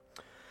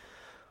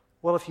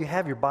Well, if you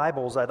have your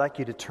Bibles, I'd like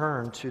you to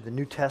turn to the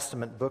New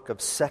Testament book of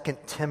 2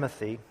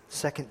 Timothy.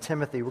 2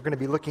 Timothy, we're going to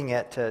be looking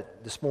at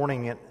this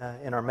morning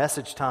in our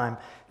message time,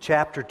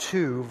 chapter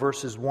 2,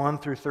 verses 1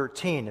 through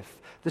 13.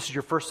 If this is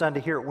your first Sunday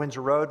here at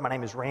Windsor Road, my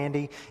name is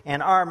Randy,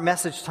 and our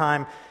message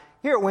time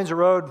here at Windsor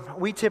Road,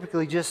 we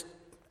typically just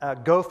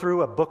go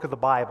through a book of the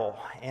Bible.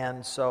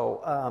 And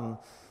so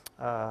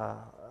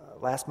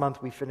last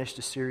month we finished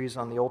a series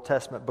on the Old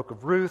Testament book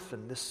of Ruth,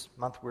 and this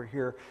month we're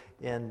here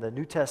in the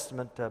New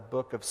Testament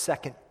book of 2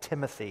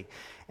 Timothy.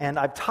 And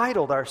I've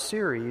titled our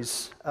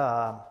series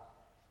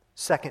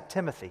 2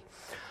 Timothy.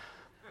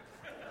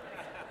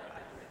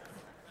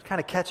 It's kind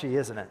of catchy,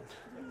 isn't it?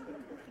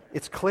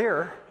 It's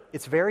clear.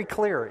 It's very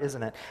clear,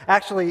 isn't it?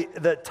 Actually,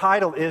 the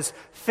title is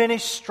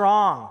Finish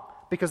Strong,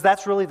 because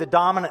that's really the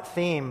dominant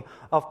theme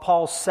of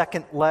Paul's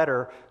second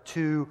letter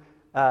to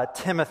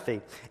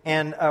Timothy.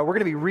 And we're going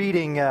to be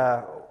reading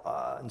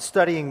and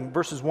studying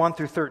verses 1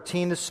 through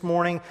 13 this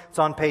morning. It's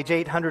on page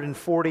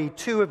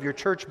 842 of your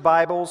church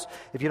Bibles.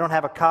 If you don't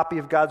have a copy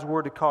of God's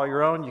Word to call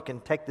your own, you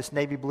can take this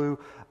navy blue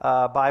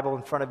Bible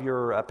in front of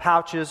your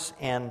pouches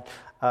and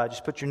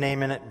just put your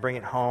name in it and bring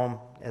it home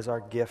as our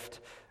gift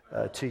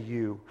to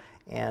you.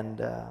 And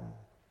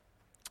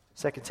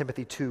 2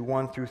 Timothy 2,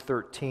 1 through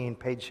 13,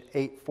 page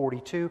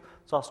 842.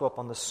 It's also up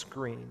on the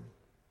screen.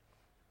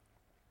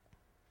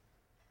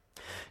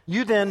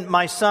 You then,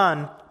 my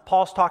son,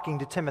 Paul's talking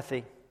to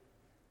Timothy.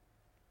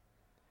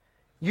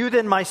 You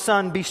then, my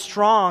son, be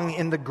strong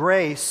in the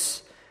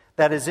grace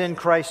that is in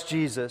Christ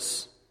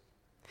Jesus.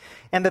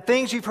 And the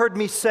things you've heard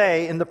me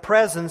say in the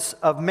presence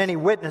of many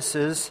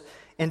witnesses,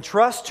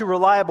 entrust to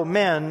reliable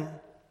men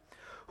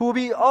who will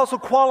be also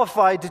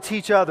qualified to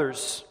teach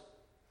others.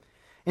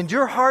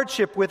 Endure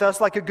hardship with us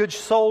like a good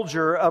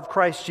soldier of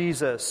Christ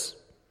Jesus.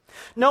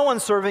 No one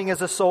serving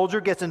as a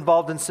soldier gets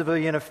involved in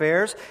civilian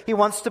affairs. He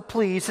wants to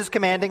please his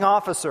commanding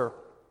officer.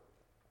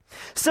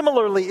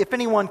 Similarly, if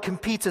anyone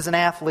competes as an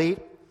athlete,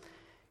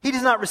 he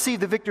does not receive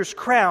the victor's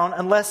crown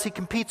unless he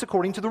competes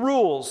according to the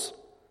rules.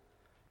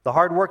 The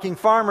hardworking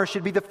farmer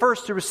should be the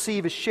first to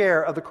receive a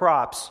share of the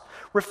crops.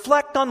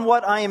 Reflect on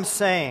what I am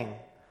saying,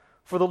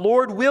 for the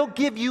Lord will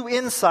give you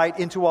insight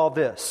into all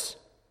this.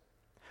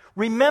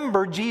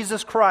 Remember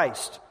Jesus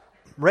Christ,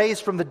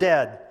 raised from the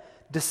dead,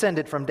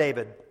 descended from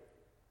David.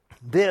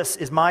 This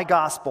is my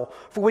gospel,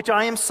 for which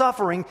I am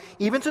suffering,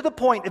 even to the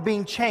point of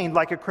being chained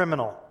like a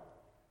criminal.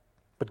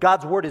 But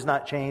God's word is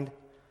not chained.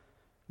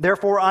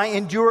 Therefore I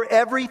endure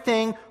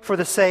everything for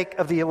the sake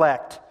of the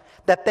elect,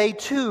 that they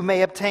too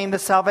may obtain the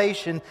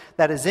salvation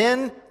that is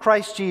in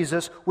Christ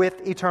Jesus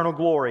with eternal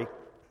glory.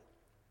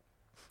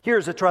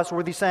 Here's a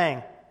trustworthy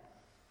saying.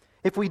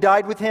 If we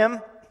died with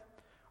him,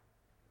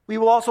 we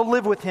will also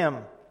live with him.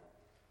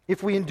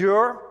 If we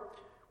endure,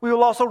 we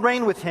will also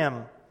reign with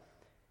him.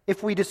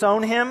 If we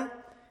disown him,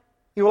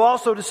 he will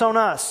also disown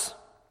us.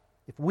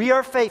 If we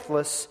are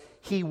faithless,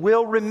 he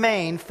will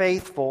remain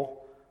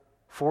faithful,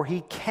 for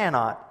he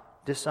cannot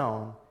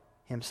disown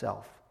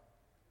himself.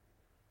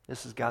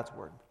 This is God's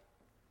word.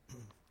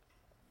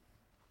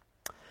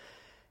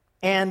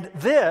 And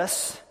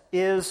this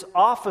is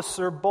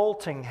Officer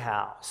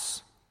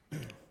Boltinghouse.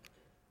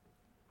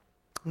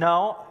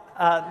 No.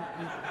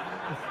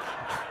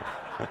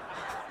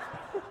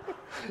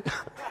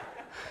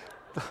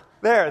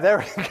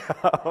 There we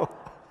go.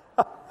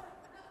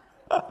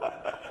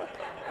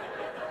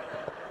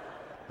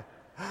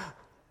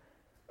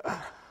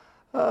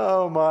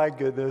 Oh my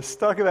goodness.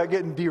 Talk about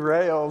getting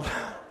derailed.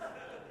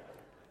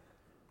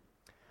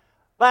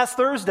 Last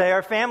Thursday,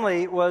 our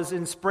family was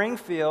in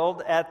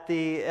Springfield at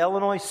the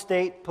Illinois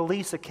State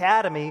Police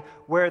Academy,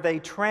 where they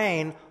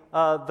train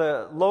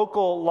the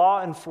local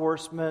law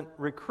enforcement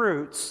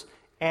recruits.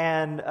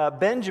 And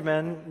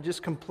Benjamin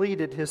just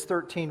completed his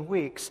 13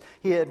 weeks.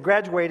 He had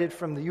graduated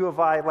from the U of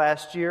I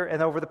last year,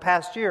 and over the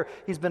past year,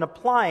 he's been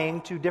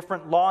applying to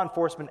different law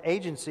enforcement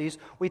agencies.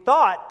 We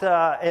thought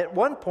at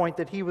one point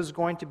that he was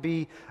going to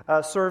be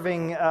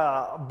serving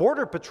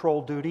Border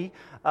Patrol duty,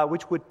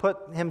 which would put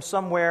him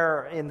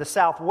somewhere in the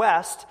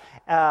Southwest.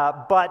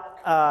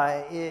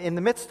 But in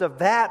the midst of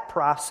that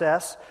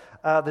process,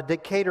 the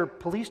Decatur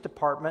Police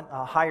Department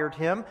hired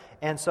him,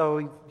 and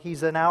so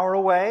he's an hour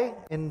away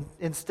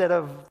instead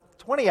of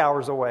 20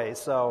 hours away.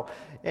 So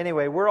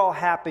anyway, we're all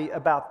happy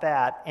about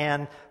that.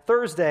 And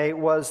Thursday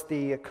was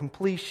the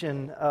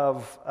completion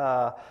of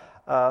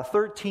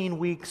 13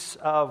 weeks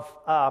of...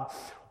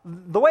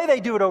 the way they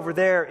do it over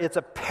there, it's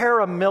a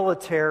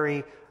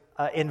paramilitary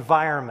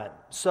environment.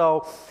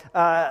 So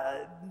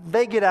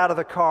they get out of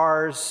the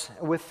cars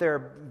with their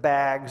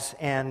bags,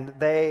 and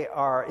they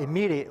are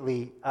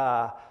immediately...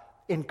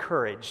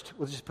 encouraged.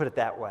 We'll just put it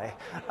that way.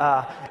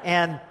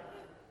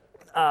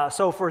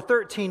 So for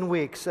 13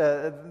 weeks,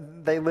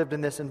 they lived in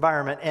this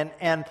environment.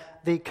 And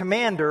the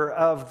commander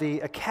of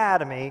the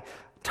academy,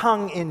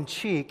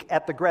 tongue-in-cheek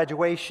at the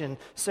graduation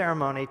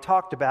ceremony,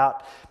 talked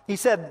about, he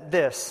said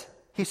this.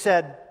 He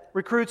said,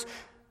 recruits,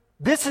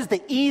 this is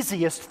the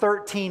easiest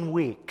 13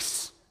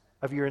 weeks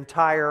of your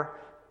entire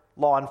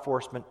law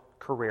enforcement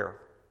career.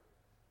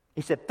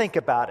 He said, think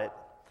about it.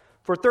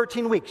 For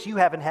 13 weeks, you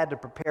haven't had to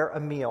prepare a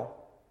meal.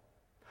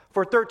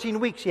 For 13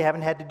 weeks, you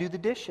haven't had to do the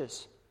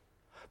dishes.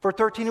 For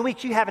 13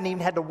 weeks, you haven't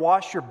even had to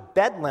wash your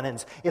bed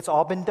linens. It's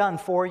all been done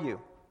for you.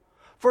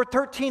 For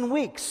 13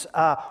 weeks,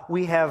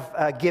 we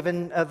have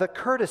given the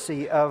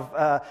courtesy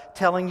of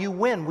telling you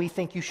when we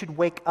think you should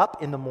wake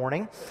up in the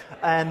morning,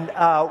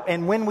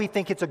 and when we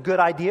think it's a good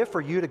idea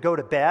for you to go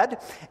to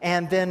bed,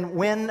 and then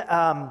when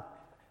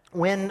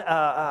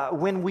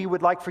we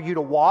would like for you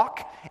to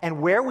walk,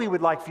 and where we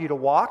would like for you to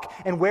walk,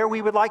 and where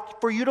we would like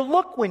for you to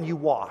look when you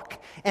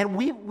walk. And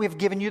we've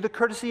given you the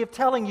courtesy of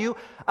telling you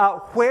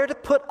where to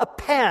put a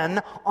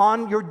pen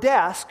on your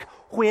desk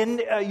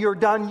when you're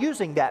done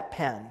using that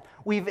pen.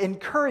 We've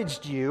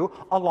encouraged you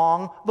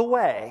along the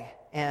way.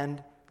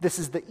 And this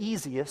is the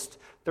easiest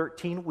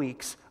 13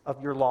 weeks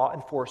of your law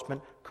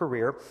enforcement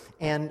career.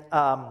 And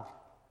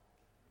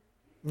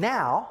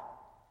now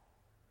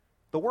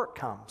the work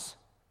comes.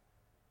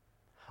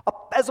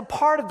 As a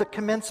part of the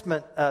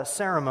commencement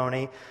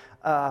ceremony,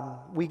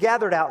 we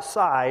gathered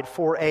outside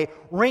for a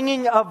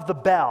ringing of the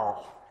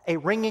bell. A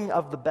ringing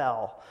of the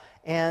bell.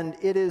 And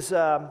it is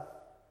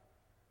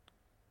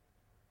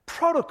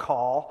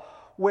protocol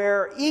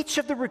where each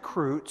of the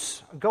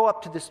recruits go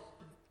up to this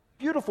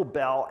beautiful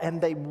bell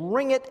and they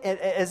ring it,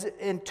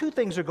 and two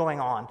things are going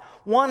on.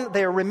 One,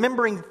 they are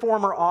remembering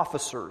former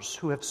officers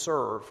who have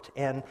served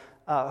and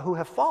who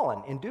have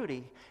fallen in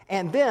duty.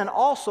 And then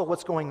also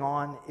what's going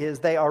on is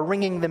they are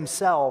ringing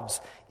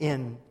themselves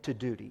into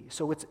duty.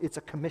 So it's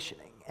a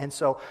commissioning. And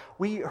so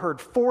we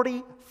heard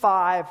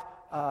 45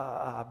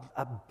 of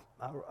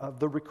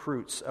the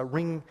recruits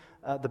ring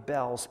the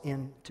bells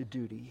into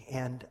duty.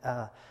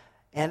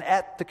 And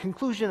at the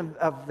conclusion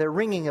of their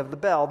ringing of the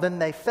bell, then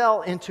they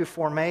fell into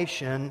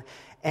formation.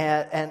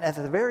 And at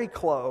the very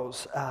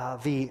close,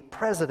 the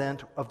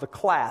president of the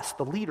class,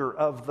 the leader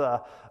of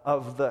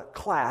the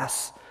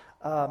class,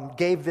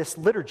 gave this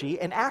liturgy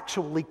and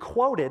actually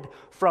quoted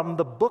from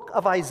the book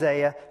of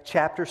Isaiah,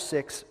 chapter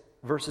 6,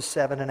 verses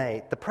 7 and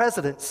 8. The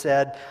president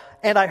said,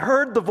 "And I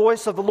heard the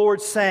voice of the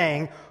Lord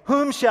saying,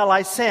 'Whom shall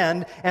I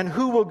send, and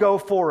who will go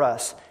for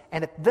us?'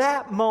 And at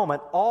that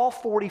moment, all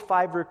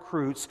 45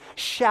 recruits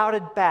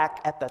shouted back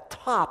at the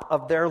top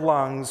of their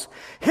lungs,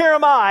 'Here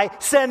am I,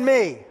 send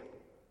me!'"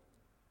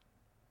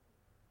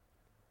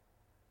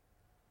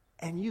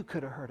 And you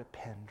could have heard a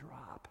pin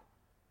drop.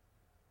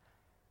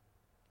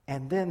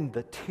 And then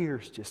the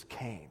tears just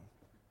came.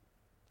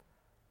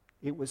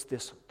 It was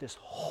this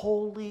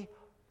holy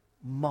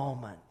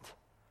moment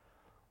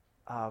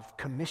of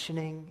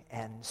commissioning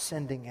and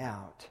sending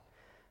out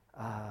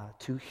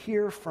to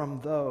hear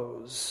from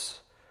those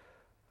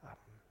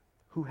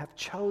who have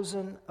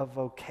chosen a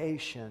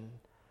vocation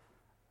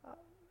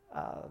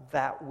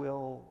that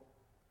will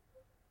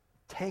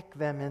take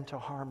them into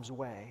harm's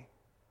way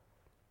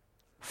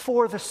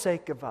for the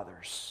sake of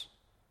others.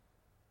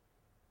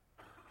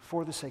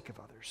 For the sake of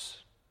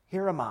others.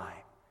 Here am I.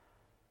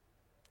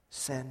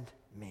 Send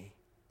me.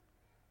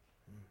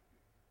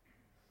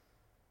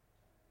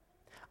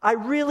 I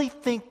really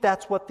think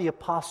that's what the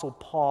Apostle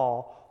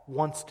Paul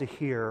wants to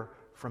hear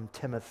from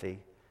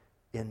Timothy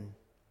in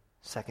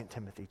 2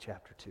 Timothy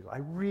chapter 2. I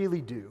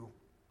really do.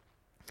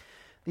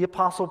 The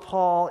Apostle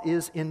Paul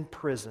is in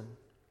prison.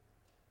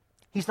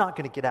 He's not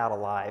going to get out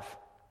alive.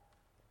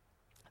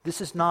 This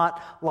is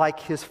not like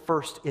his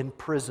first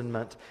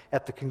imprisonment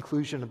at the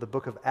conclusion of the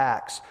book of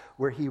Acts,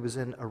 where he was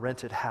in a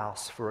rented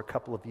house for a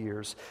couple of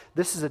years.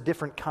 This is a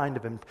different kind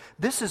of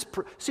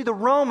see, the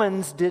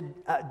Romans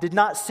did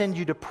not send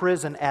you to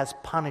prison as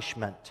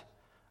punishment.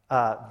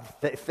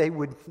 They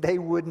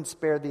wouldn't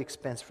spare the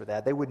expense for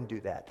that. They wouldn't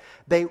do that.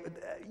 The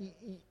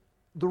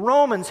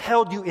Romans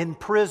held you in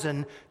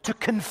prison to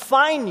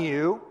confine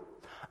you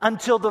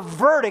until the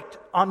verdict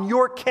on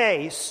your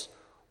case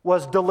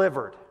was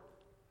delivered.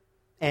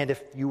 And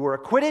if you were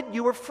acquitted,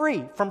 you were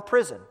free from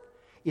prison.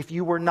 If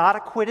you were not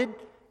acquitted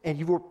and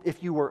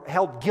if you were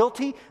held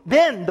guilty,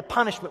 then the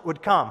punishment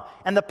would come.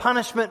 And the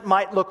punishment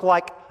might look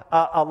like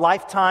a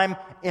lifetime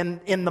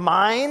in the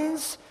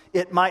mines.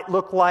 It might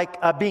look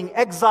like being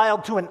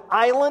exiled to an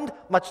island,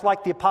 much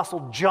like the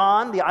Apostle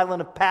John, the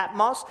island of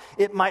Patmos.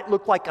 It might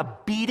look like a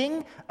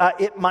beating.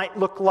 It might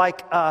look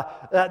like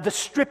the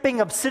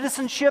stripping of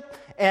citizenship,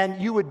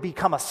 and you would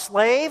become a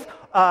slave.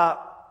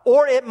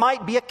 Or it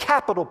might be a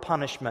capital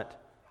punishment,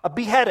 a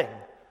beheading,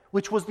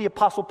 which was the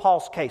Apostle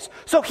Paul's case.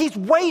 So he's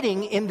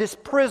waiting in this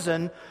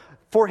prison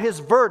for his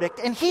verdict,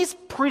 and he's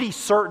pretty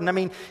certain. I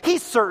mean,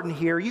 he's certain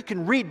here. You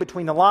can read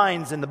between the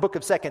lines in the book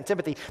of 2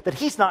 Timothy that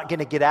he's not going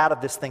to get out of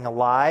this thing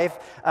alive.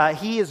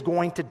 He is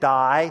going to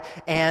die,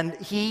 and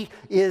he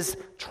is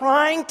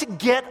trying to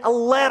get a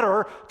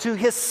letter to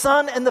his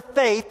son in the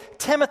faith,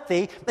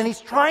 Timothy, and he's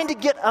trying to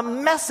get a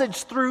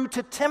message through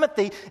to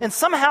Timothy, and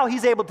somehow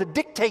he's able to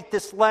dictate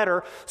this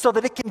letter so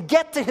that it can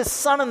get to his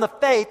son in the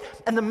faith,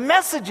 and the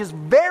message is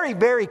very,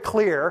 very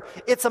clear.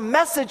 It's a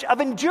message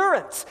of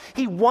endurance.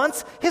 He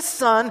wants his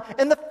son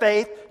in the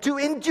faith to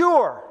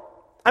endure.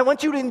 I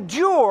want you to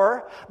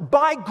endure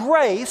by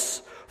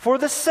grace for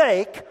the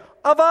sake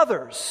of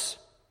others.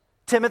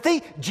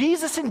 Timothy,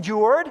 Jesus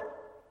endured.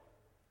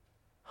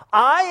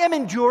 I'm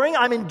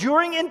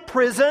enduring in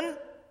prison,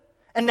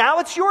 and now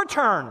it's your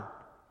turn.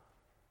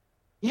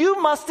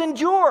 You must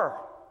endure.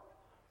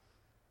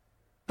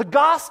 The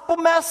gospel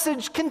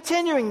message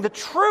continuing, the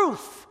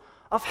truth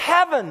of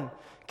heaven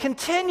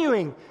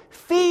continuing,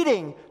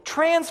 feeding,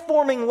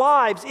 transforming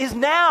lives is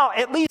now,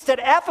 at least at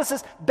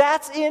Ephesus,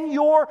 that's on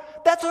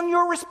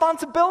your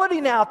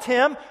responsibility now,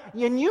 Tim.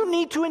 And you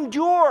need to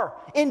endure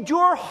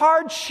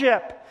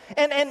hardship.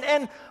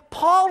 And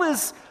Paul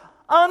is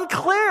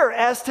unclear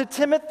as to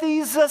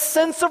Timothy's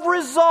sense of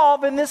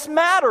resolve in this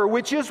matter,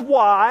 which is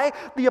why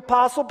the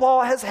Apostle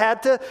Paul has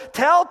had to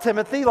tell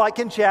Timothy, like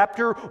in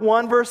chapter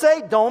 1, verse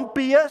 8, don't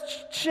be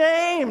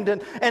ashamed.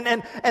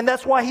 And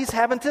that's why he's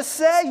having to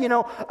say,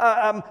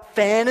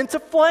 fan into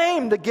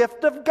flame the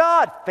gift of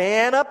God.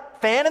 Fan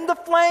in the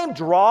flame,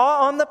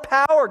 draw on the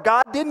power.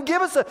 God didn't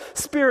give us a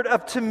spirit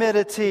of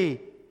timidity.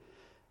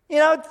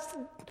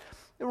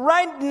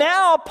 Right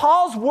now,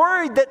 Paul's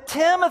worried that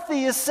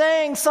Timothy is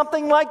saying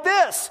something like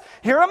this.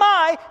 Here am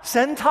I,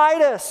 send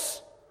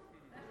Titus.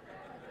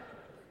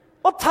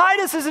 Well,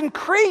 Titus is in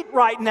Crete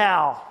right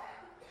now.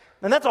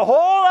 And that's a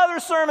whole other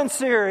sermon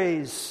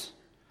series.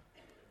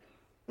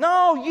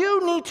 No,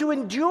 you need to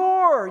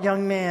endure,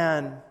 young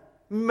man.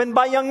 And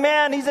by young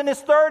man, he's in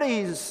his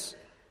 30s.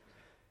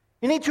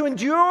 You need to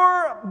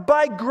endure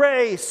by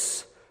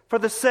grace for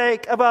the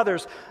sake of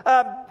others.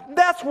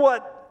 That's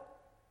what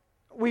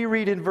we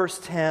read in verse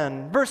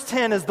 10. Verse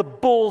 10 is the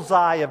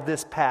bullseye of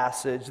this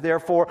passage.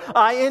 Therefore,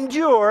 I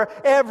endure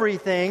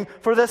everything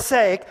for the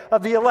sake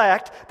of the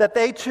elect, that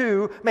they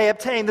too may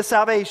obtain the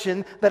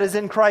salvation that is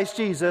in Christ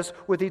Jesus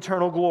with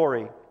eternal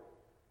glory.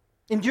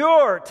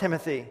 Endure,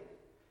 Timothy.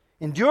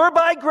 Endure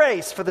by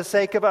grace for the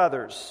sake of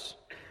others.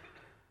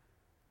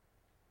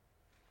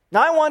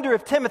 Now, I wonder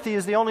if Timothy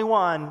is the only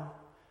one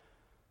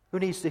who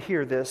needs to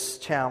hear this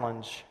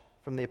challenge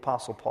from the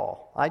Apostle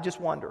Paul. I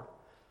just wonder.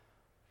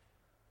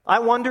 I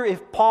wonder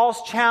if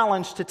Paul's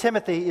challenge to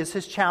Timothy is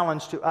his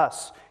challenge to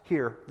us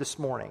here this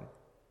morning.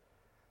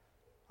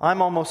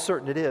 I'm almost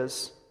certain it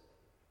is.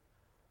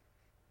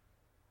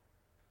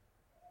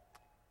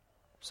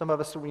 Some of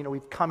us,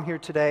 we've come here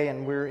today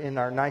and we're in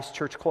our nice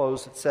church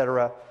clothes,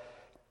 etc.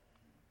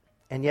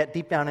 And yet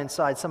deep down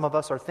inside, some of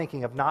us are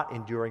thinking of not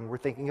enduring. We're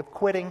thinking of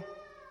quitting.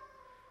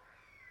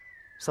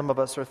 Some of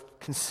us are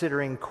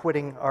considering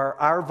quitting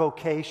our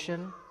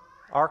vocation,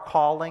 our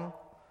calling,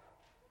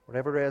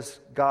 whatever it is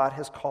God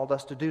has called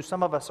us to do.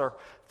 Some of us are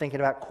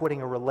thinking about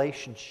quitting a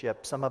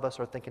relationship. Some of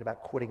us are thinking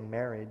about quitting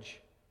marriage.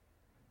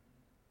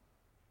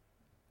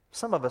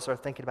 Some of us are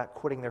thinking about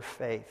quitting their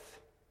faith.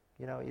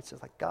 It's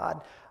just like,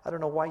 God, I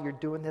don't know why you're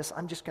doing this.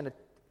 I'm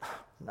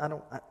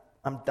done.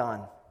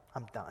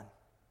 I'm done.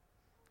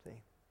 See?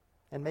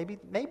 And maybe,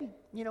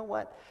 you know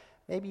what?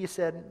 Maybe you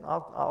said,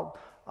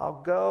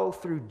 I'll go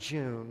through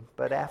June,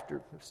 but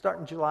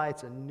starting July,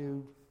 it's a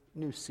new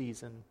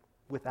season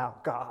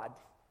without God.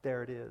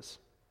 There it is.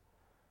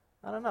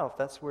 I don't know if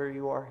that's where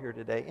you are here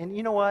today. And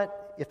you know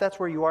what? If that's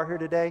where you are here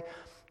today,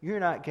 you're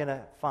not going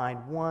to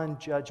find one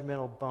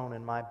judgmental bone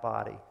in my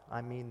body.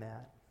 I mean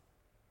that.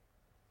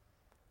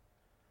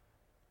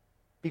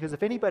 Because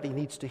if anybody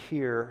needs to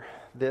hear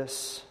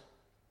this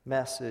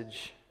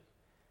message,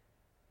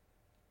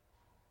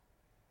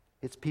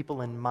 it's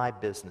people in my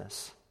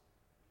business,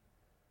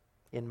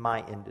 in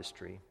my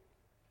industry.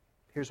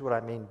 Here's what I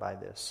mean by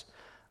this.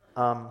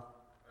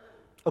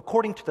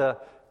 According to the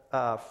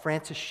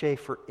Francis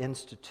Schaeffer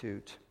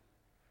Institute,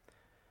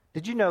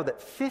 did you know that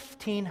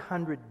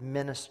 1,500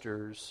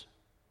 ministers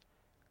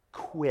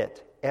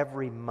quit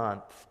every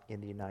month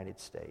in the United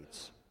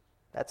States?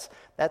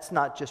 That's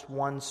not just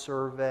one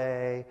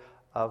survey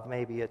of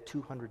maybe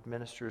 200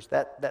 ministers.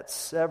 That's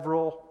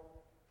several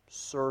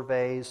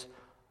surveys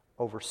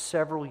over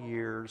several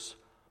years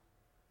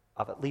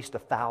of at least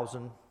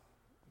 1,000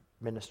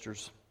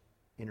 ministers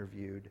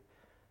interviewed.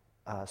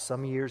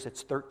 Some years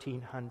it's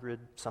 1,300,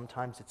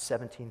 sometimes it's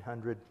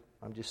 1,700.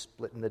 I'm just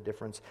splitting the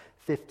difference.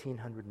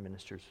 1,500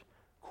 ministers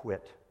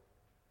quit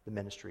the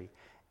ministry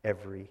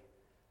every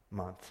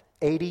month.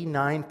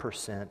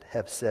 89%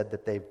 have said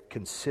that they've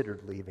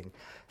considered leaving.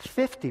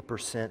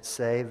 50%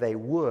 say they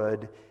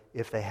would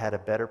if they had a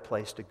better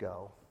place to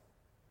go.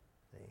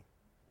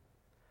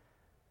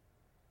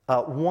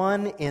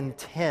 1 in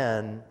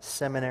 10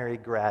 seminary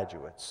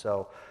graduates.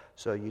 So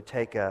you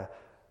take a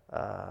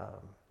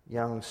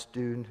young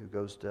student who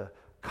goes to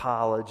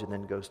college and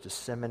then goes to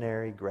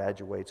seminary,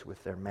 graduates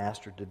with their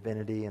Master of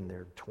Divinity in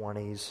their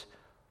 20s,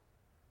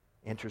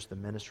 enters the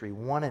ministry.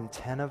 1 in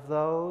 10 of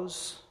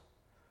those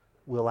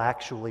will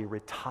actually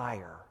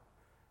retire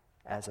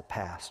as a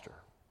pastor.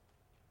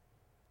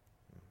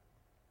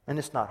 And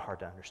it's not hard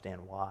to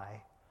understand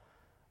why.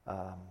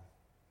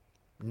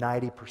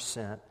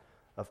 90%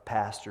 of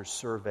pastors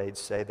surveyed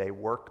say they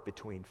work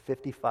between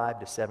 55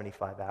 to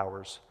 75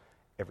 hours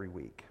every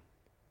week.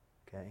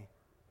 Okay?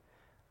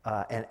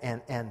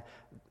 And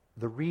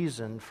the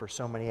reason for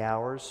so many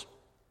hours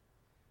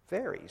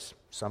varies.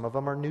 Some of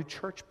them are new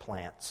church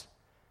plants.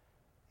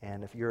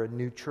 And if you're a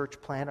new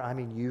church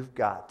planter, you've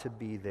got to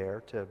be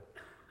there to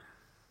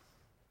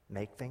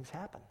make things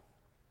happen.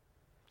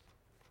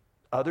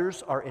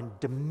 Others are in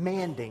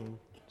demanding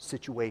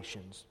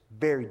situations,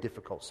 very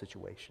difficult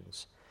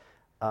situations,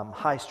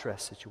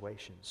 high-stress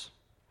situations.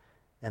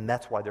 And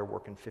that's why they're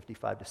working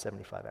 55 to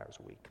 75 hours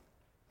a week.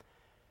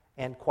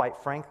 And quite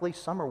frankly,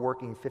 some are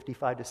working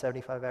 55 to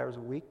 75 hours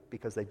a week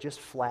because they just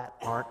flat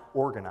aren't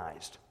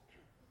organized.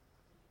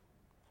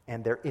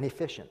 And they're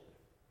inefficient.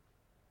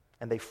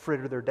 And they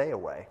fritter their day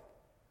away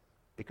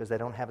because they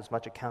don't have as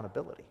much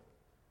accountability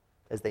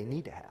as they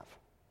need to have.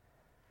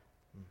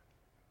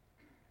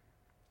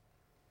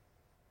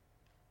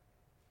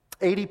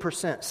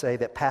 80% say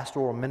that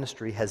pastoral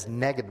ministry has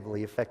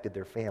negatively affected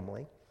their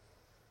family.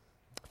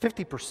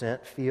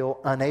 50% feel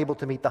unable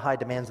to meet the high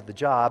demands of the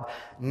job.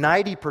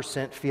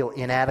 90% feel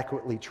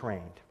inadequately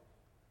trained.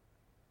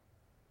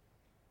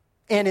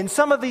 And in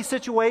some of these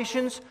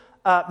situations,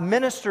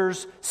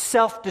 ministers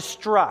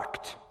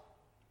self-destruct.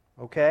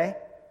 Okay?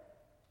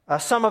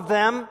 Some of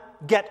them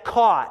get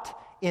caught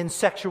in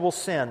sexual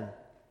sin.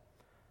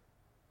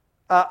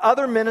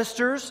 Other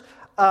ministers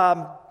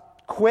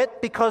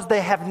quit because they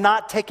have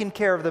not taken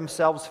care of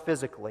themselves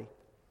physically.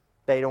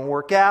 They don't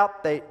work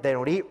out, they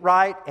don't eat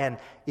right, and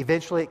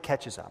eventually it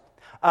catches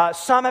up.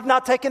 Some have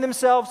not taken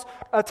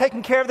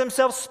care of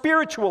themselves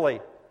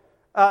spiritually.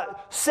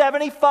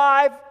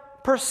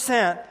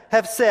 75%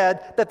 have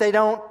said that they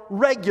don't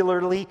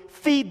regularly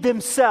feed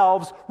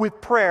themselves with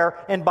prayer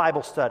and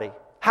Bible study.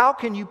 How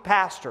can you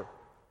pastor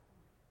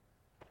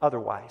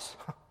otherwise?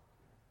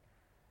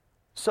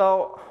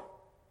 So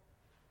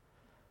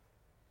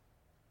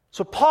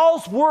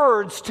Paul's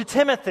words to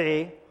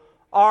Timothy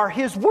are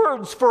his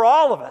words for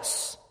all of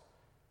us.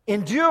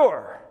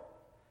 Endure.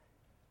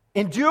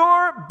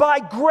 Endure by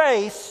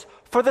grace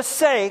for the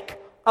sake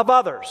of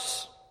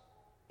others.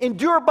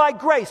 Endure by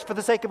grace for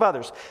the sake of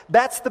others.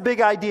 That's the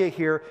big idea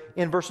here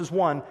in verses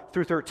 1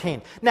 through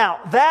 13. Now,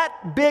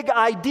 that big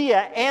idea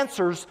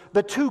answers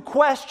the two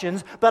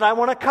questions that I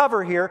want to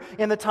cover here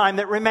in the time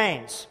that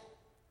remains.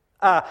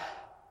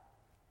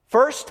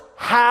 First,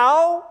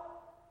 how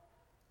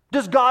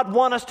does God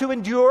want us to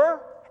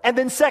endure? And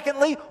then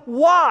secondly,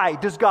 why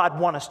does God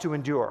want us to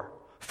endure?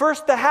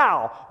 First, the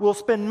how. We'll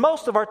spend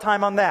most of our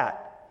time on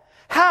that.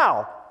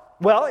 How?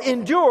 Well,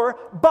 endure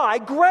by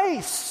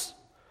grace.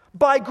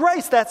 By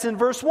grace, that's in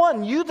verse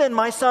 1. You then,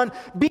 my son,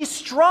 be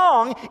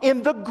strong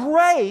in the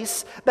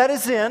grace that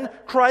is in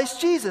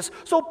Christ Jesus.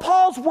 So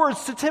Paul's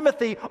words to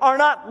Timothy are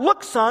not,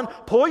 look, son,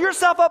 pull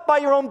yourself up by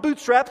your own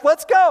bootstraps,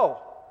 let's go.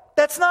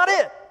 That's not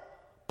it.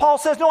 Paul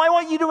says, no, I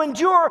want you to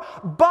endure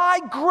by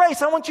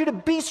grace. I want you to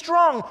be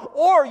strong.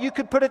 Or you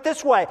could put it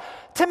this way,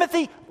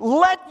 Timothy,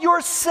 let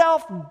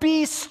yourself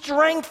be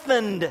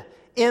strengthened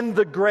in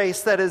the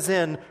grace that is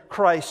in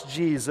Christ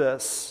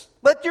Jesus.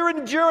 Let your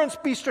endurance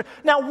be strong.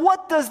 Now,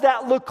 what does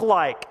that look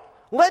like?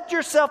 Let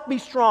yourself be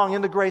strong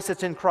in the grace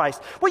that's in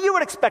Christ. Well, you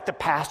would expect a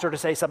pastor to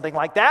say something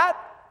like that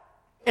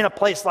in a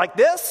place like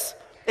this.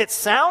 It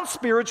sounds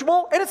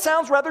spiritual and it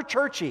sounds rather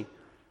churchy.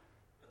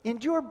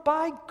 Endure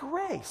by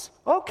grace.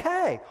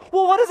 Okay.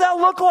 Well, what does that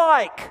look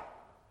like?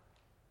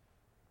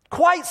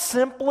 Quite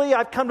simply,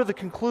 I've come to the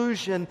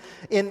conclusion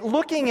in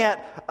looking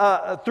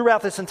at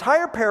throughout this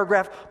entire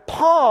paragraph,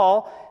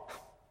 Paul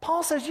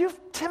says,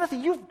 Timothy,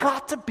 you've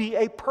got to be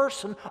a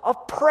person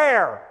of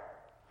prayer.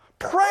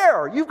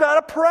 Prayer. You've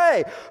got to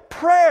pray.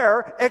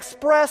 Prayer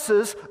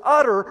expresses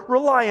utter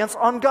reliance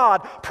on God.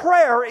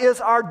 Prayer is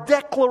our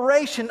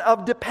declaration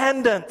of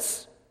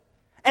dependence.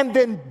 And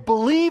then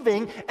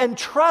believing and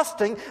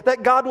trusting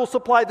that God will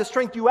supply the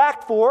strength you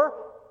act for,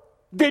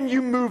 then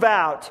you move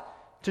out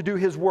to do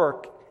His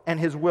work and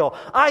His will.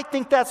 I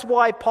think that's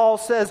why Paul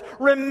says,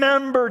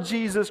 remember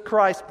Jesus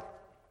Christ.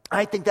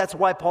 I think that's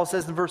why Paul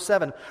says in verse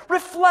 7,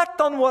 reflect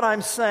on what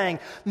I'm saying.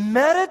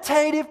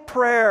 Meditative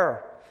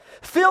prayer.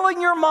 Filling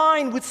your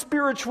mind with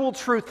spiritual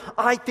truth.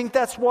 I think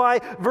that's why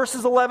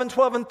verses 11,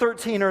 12, and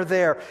 13 are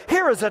there.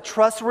 Here is a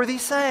trustworthy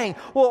saying.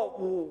 Well,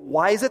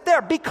 why is it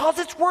there? Because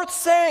it's worth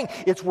saying.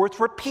 It's worth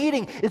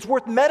repeating. It's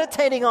worth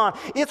meditating on.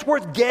 It's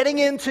worth getting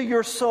into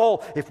your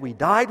soul. If we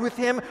died with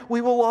Him, we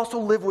will also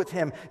live with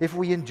Him. If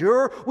we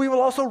endure, we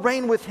will also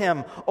reign with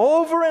Him.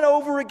 Over and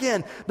over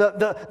again.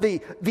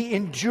 The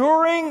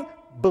enduring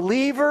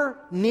believer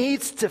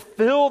needs to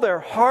fill their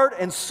heart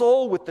and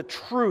soul with the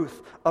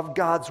truth of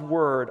God's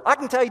Word. I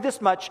can tell you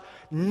this much,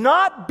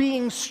 not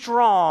being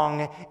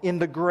strong in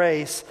the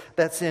grace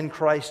that's in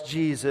Christ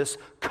Jesus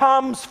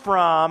comes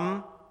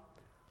from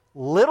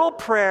little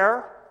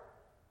prayer,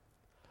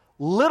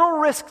 little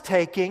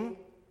risk-taking,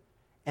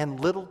 and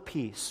little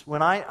peace.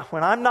 When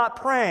I'm not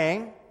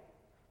praying,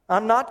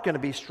 I'm not going to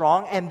be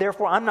strong, and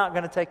therefore I'm not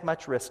going to take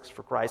much risks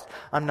for Christ.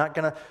 I'm not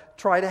going to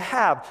try to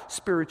have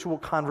spiritual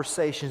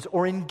conversations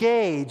or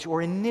engage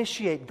or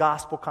initiate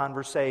gospel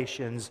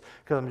conversations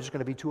because I'm just going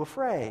to be too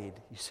afraid,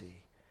 you see.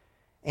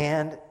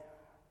 And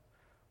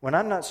when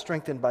I'm not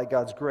strengthened by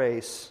God's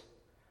grace,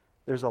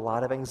 there's a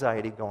lot of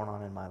anxiety going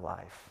on in my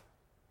life,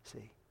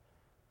 see.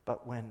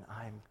 But when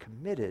I'm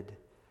committed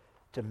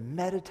to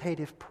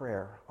meditative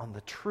prayer on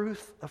the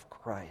truth of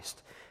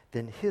Christ,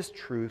 then His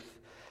truth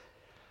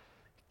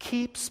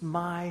keeps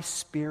my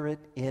spirit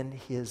in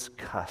his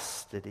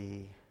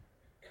custody,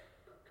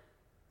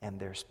 and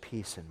there's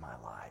peace in my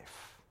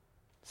life.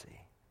 See,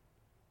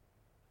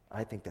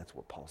 I think that's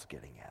what Paul's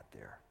getting at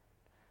there.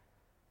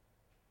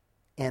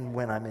 And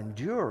when I'm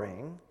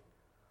enduring,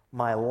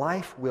 my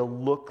life will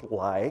look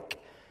like,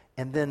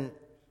 and then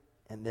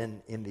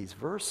in these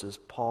verses,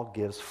 Paul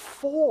gives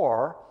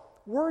 4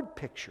 word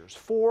pictures,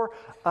 4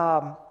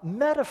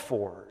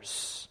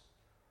 metaphors.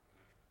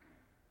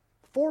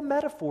 4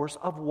 metaphors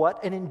of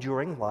what an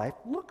enduring life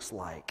looks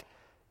like.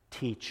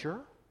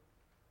 Teacher,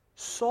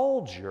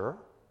 soldier,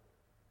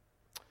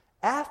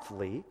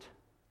 athlete,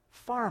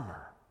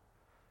 farmer.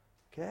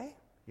 Okay?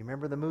 You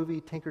remember the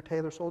movie Tinker,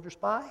 Tailor, Soldier,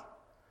 Spy?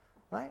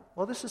 Right?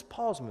 Well, this is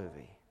Paul's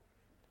movie.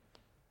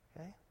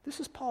 Okay?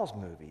 This is Paul's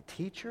movie.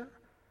 Teacher,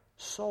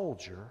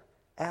 soldier,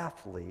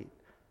 athlete,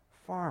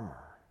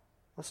 farmer.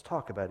 Let's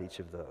talk about each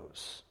of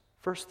those.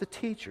 First, the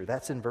teacher.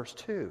 That's in verse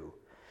 2.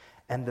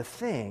 And the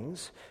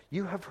things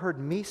you have heard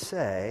me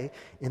say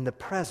in the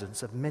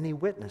presence of many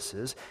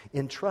witnesses,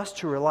 entrust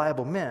to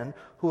reliable men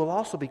who will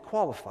also be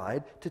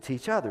qualified to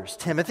teach others.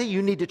 Timothy,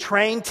 you need to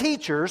train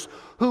teachers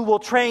who will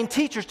train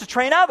teachers to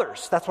train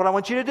others. That's what I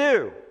want you to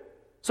do.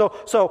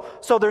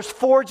 So there's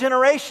 4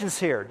 generations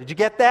here. Did you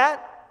get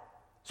that?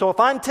 So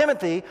if I'm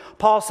Timothy,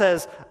 Paul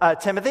says,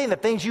 Timothy, and the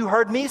things you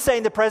heard me say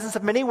in the presence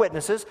of many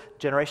witnesses,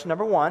 generation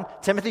number 1.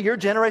 Timothy, you're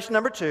generation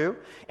number 2.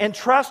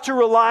 Entrust to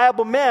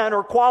reliable men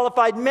or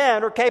qualified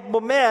men or capable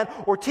men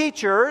or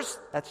teachers,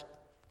 that's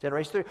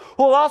generation 3,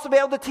 who will also be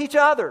able to teach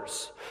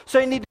others. So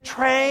you need to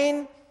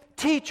train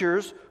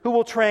teachers who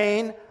will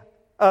train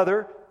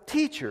other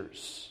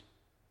teachers.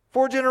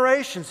 4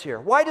 generations here.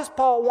 Why does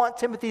Paul want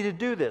Timothy to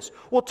do this?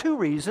 Well, 2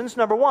 reasons.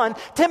 Number 1,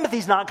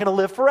 Timothy's not going to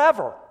live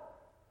forever.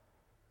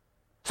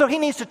 So he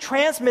needs to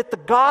transmit the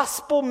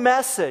gospel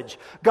message,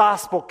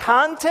 gospel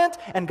content,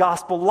 and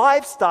gospel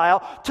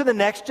lifestyle to the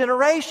next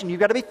generation. You've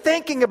got to be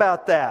thinking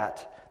about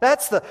that.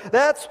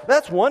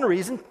 That's one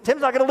reason Tim's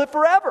not going to live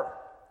forever.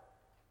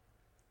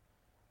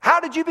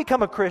 How did you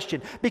become a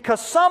Christian?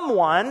 Because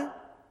someone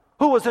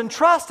who was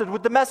entrusted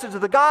with the message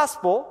of the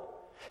gospel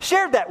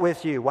shared that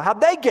with you. Well, how'd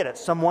they get it?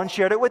 Someone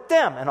shared it with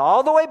them. And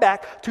all the way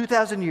back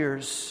 2,000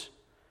 years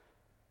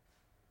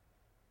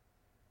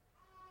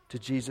to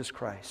Jesus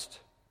Christ.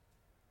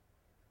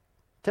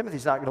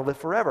 Timothy's not going to live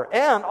forever.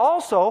 And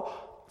also,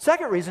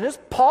 second reason is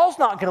Paul's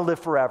not going to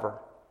live forever.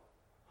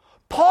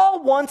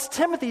 Paul wants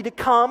Timothy to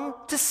come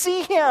to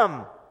see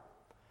him.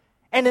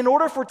 And in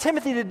order for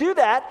Timothy to do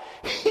that,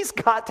 he's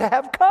got to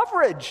have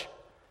coverage.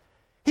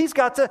 He's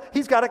got to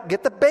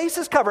get the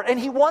bases covered. And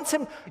he wants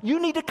him, you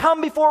need to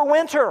come before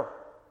winter.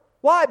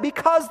 Why?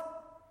 Because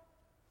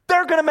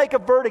they're going to make a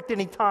verdict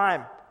any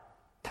time.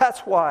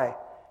 That's why.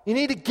 You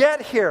need to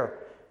get here.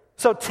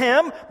 So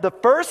Tim, the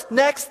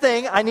next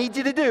thing I need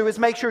you to do is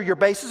make sure your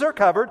bases are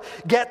covered.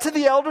 Get to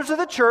the elders of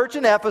the church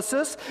in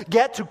Ephesus.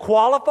 Get to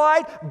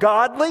qualified,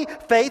 godly,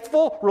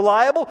 faithful,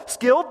 reliable,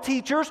 skilled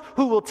teachers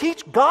who will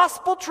teach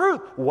gospel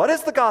truth. What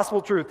is the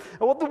gospel truth?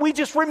 Well, we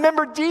just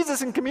remembered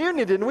Jesus in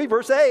communion, didn't we?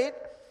 Verse 8.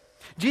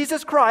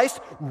 Jesus Christ,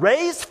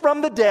 raised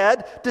from the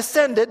dead,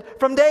 descended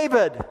from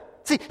David.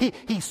 See,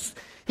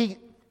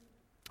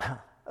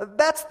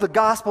 that's the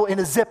gospel in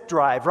a zip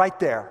drive right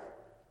there.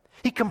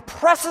 He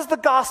compresses the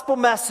gospel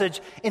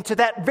message into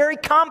that very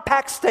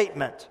compact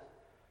statement.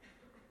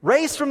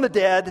 Raised from the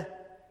dead,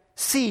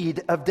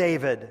 seed of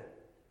David.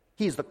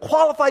 He is the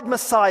qualified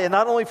Messiah,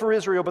 not only for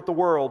Israel, but the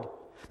world.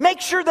 Make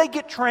sure they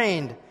get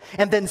trained,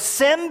 and then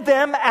send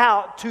them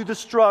out to the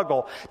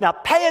struggle. Now,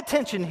 pay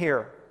attention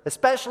here,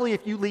 especially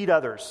if you lead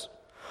others.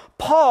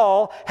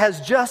 Paul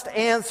has just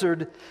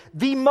answered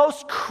the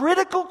most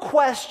critical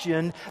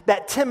question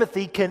that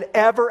Timothy can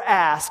ever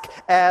ask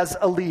as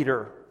a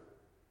leader,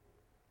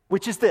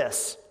 which is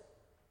this: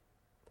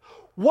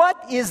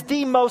 what is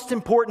the most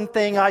important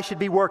thing I should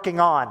be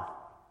working on?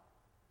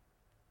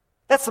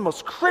 That's the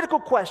most critical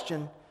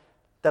question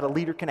that a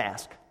leader can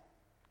ask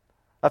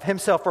of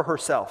himself or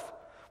herself.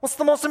 What's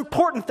the most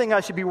important thing I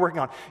should be working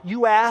on?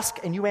 You ask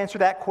and you answer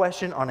that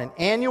question on an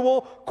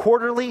annual,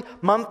 quarterly,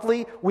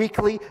 monthly,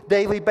 weekly,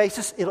 daily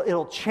basis.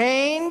 It'll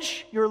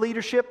change your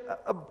leadership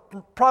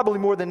probably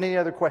more than any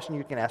other question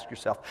you can ask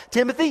yourself.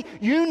 Timothy,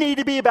 you need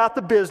to be about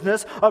the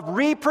business of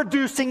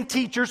reproducing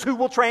teachers who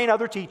will train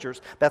other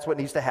teachers. That's what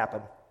needs to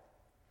happen.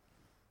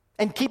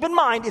 And keep in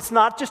mind, it's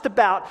not just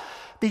about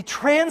the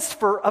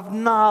transfer of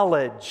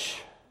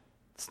knowledge.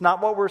 It's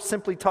not what we're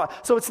simply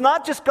taught. So it's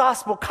not just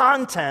gospel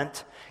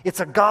content. It's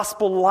a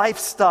gospel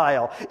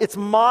lifestyle. It's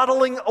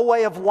modeling a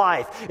way of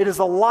life. It is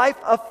a life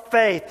of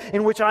faith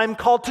in which I'm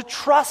called to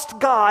trust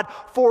God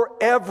for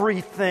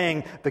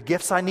everything. The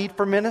gifts I need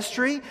for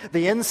ministry,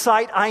 the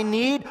insight I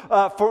need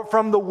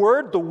from the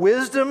Word, the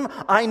wisdom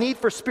I need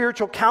for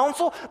spiritual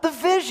counsel, the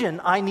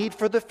vision I need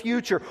for the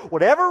future.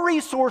 Whatever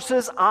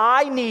resources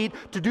I need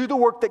to do the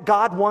work that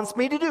God wants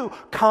me to do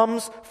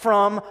comes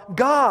from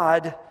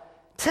God.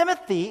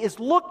 Timothy is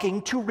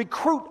looking to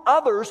recruit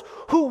others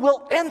who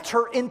will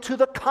enter into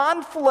the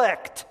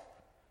conflict.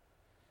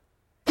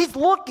 He's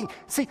looking.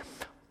 See,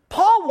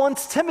 Paul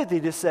wants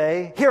Timothy to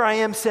say, "Here I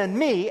am, send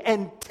me,"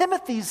 and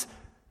Timothy's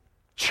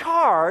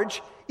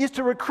charge is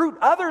to recruit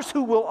others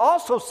who will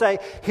also say,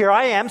 "Here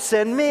I am,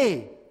 send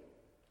me."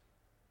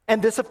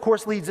 And this, of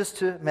course, leads us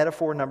to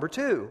metaphor number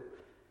 2,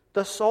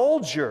 the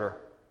soldier.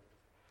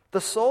 The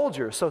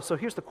soldier. So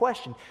here's the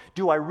question.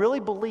 Do I really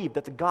believe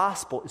that the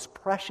gospel is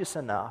precious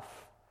enough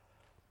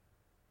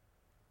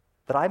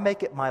that I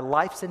make it my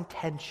life's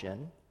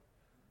intention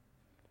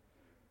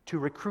to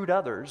recruit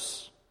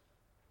others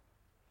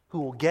who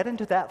will get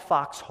into that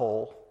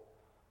foxhole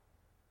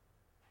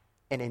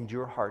and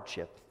endure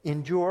hardship?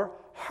 Endure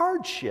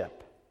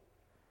hardship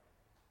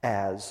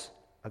as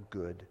a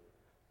good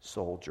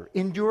soldier.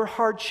 Endure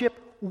hardship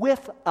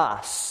with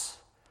us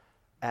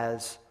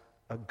as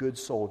a good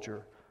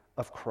soldier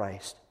of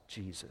Christ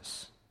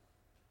Jesus.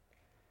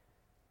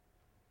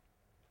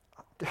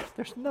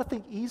 There's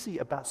nothing easy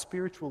about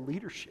spiritual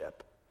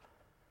leadership,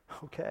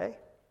 okay?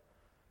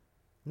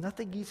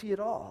 Nothing easy at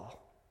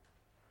all.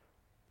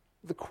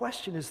 The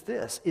question is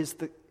this: is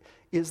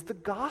the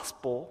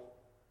gospel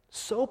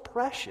so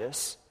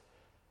precious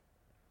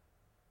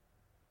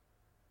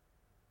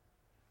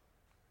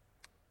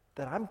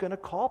that I'm going to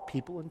call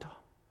people into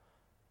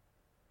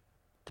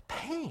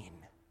pain?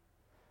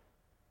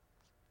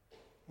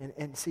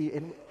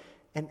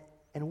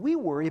 And we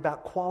worry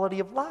about quality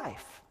of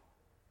life.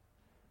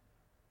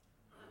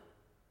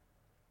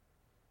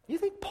 You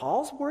think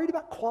Paul's worried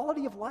about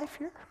quality of life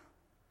here?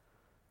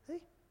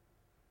 Hey?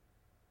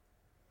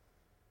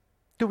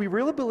 Do we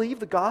really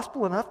believe the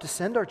gospel enough to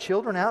send our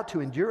children out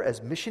to endure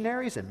as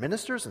missionaries and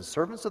ministers and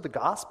servants of the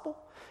gospel,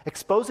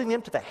 exposing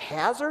them to the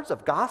hazards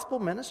of gospel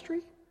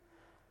ministry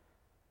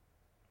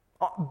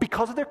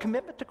because of their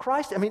commitment to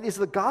Christ? I mean, is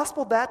the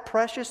gospel that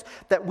precious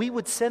that we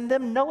would send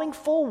them knowing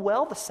full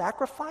well the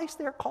sacrifice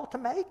they're called to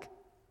make?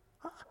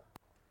 Huh?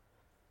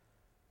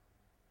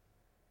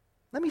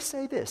 Let me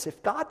say this.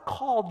 If God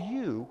called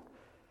you,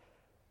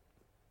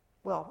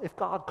 if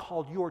God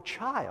called your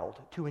child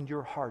to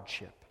endure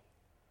hardship,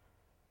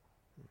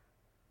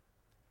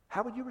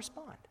 how would you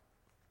respond?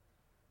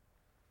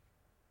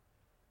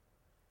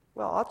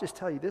 Well, I'll just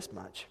tell you this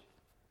much.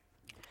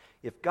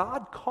 If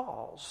God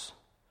calls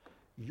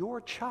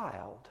your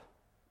child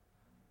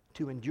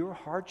to endure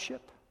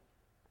hardship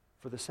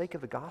for the sake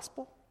of the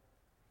gospel,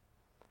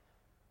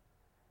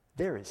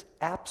 there is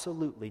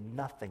absolutely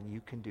nothing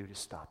you can do to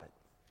stop it.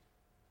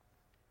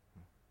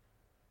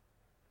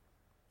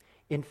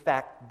 In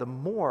fact, the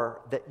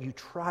more that you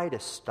try to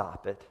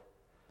stop it,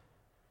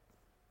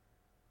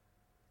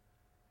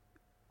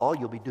 all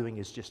you'll be doing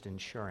is just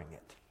ensuring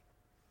it.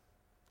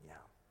 Yeah.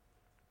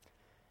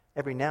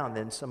 Every now and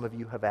then, some of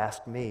you have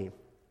asked me,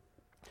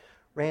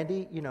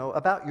 "Randy,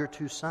 about your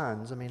 2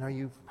 sons, are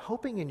you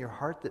hoping in your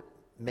heart that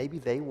maybe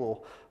they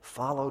will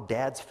follow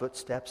Dad's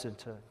footsteps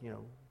into,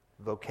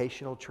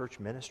 vocational church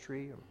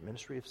ministry or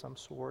ministry of some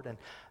sort?" And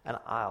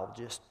I'll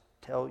just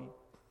tell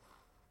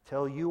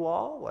you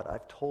all what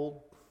I've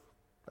told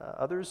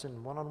others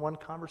in one-on-one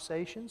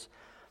conversations.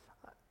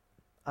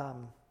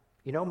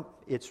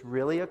 It's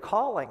really a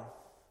calling.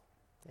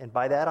 And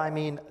by that I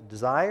mean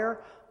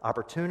desire,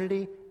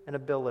 opportunity, and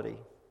ability.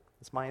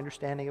 It's my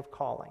understanding of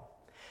calling.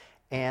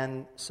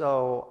 And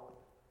so,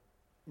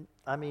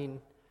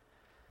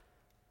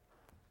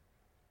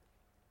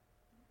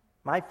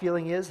 my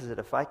feeling is that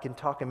if I can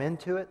talk them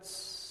into it,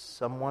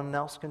 someone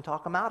else can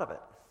talk them out of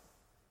it.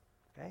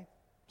 Okay?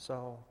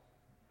 So,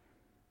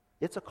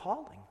 it's a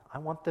calling. I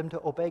want them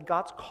to obey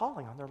God's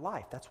calling on their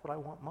life. That's what I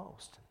want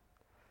most.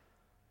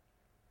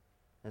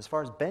 As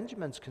far as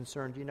Benjamin's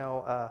concerned,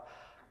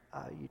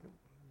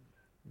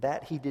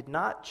 that he did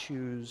not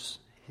choose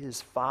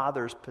his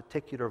father's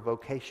particular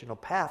vocational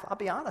path. I'll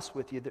be honest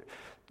with you,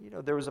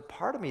 there was a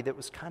part of me that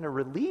was kind of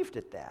relieved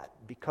at that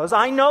because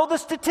I know the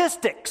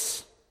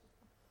statistics.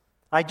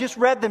 I just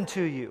read them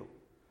to you.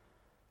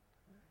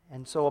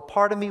 And so a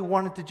part of me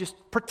wanted to just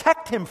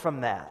protect him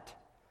from that.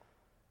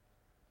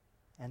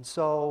 And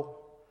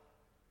so,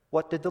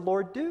 what did the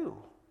Lord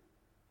do?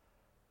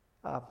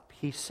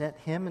 He sent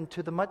him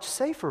into the much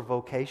safer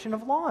vocation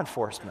of law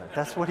enforcement.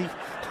 That's what he...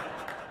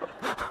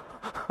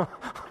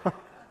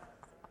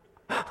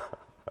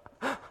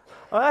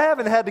 I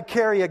haven't had to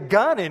carry a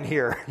gun in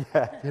here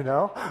yet,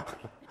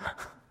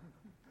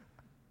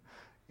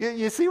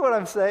 You see what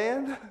I'm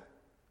saying?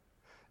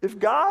 If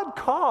God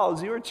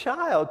calls your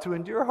child to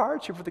endure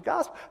hardship for the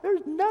gospel,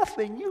 there's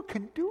nothing you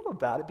can do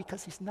about it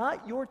because he's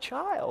not your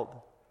child.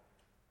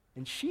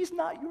 And she's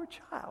not your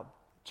child.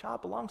 The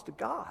child belongs to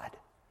God.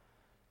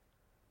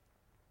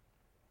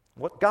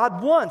 What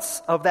God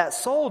wants of that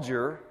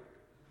soldier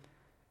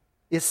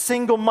is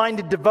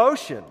single-minded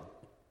devotion.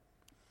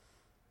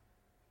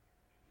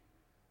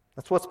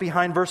 That's what's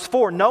behind verse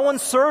 4. No one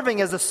serving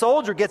as a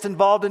soldier gets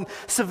involved in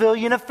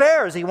civilian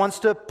affairs. He wants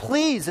to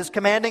please his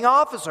commanding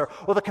officer.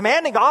 Well, the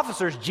commanding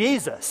officer is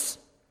Jesus.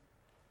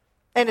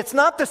 And it's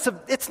not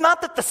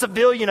that the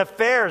civilian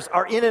affairs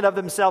are in and of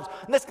themselves,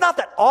 and it's not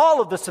that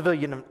all of the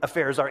civilian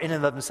affairs are in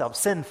and of themselves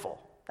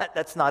sinful.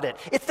 That's not it.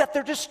 It's that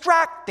they're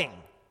distracting.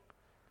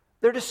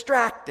 They're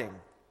distracting.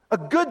 A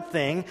good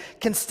thing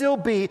can still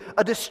be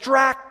a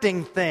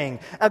distracting thing.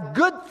 A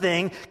good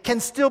thing can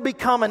still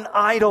become an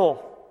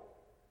idol.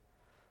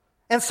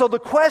 And so the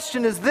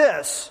question is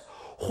this: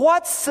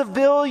 what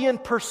civilian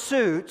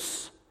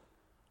pursuits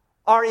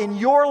are in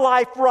your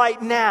life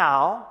right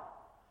now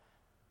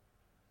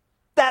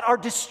that are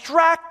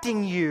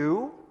distracting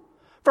you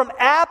from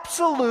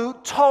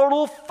absolute,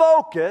 total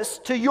focus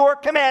to your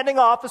commanding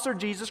officer,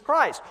 Jesus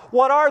Christ?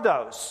 What are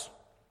those?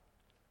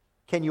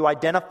 Can you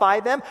identify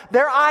them?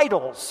 They're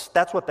idols.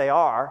 That's what they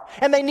are.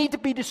 And they need to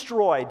be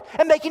destroyed.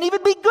 And they can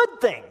even be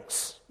good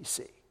things, you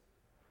see.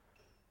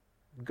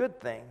 A good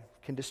thing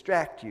can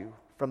distract you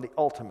from the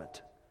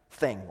ultimate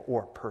thing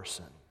or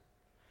person.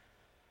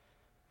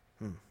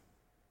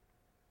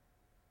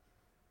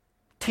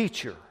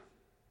 Teacher,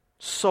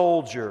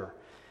 soldier,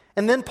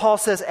 and then Paul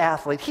says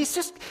athlete.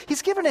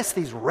 He's given us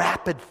these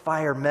rapid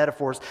fire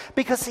metaphors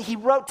because he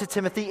wrote to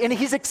Timothy and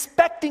he's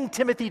expecting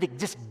Timothy to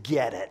just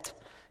get it,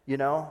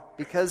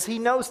 because he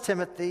knows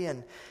Timothy,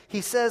 and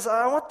he says,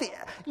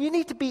 you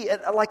need to be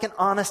like an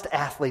honest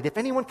athlete. If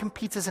anyone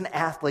competes as an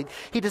athlete,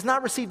 he does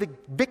not receive the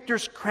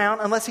victor's crown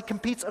unless he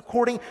competes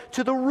according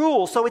to the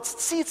rules. So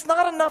it's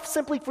not enough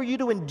simply for you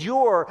to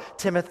endure,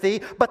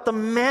 Timothy, but the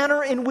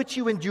manner in which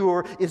you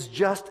endure is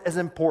just as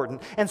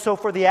important. And so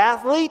for the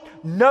athlete,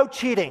 no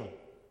cheating,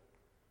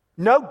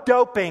 no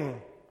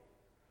doping,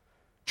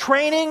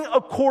 training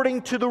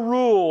according to the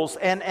rules.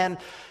 And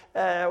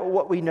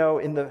what we know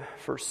in the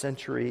first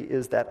century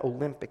is that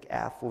Olympic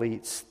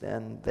athletes,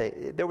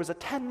 there was a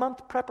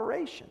 10-month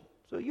preparation.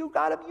 So you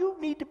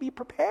need to be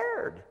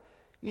prepared.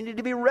 You need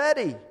to be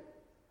ready.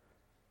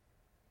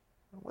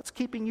 What's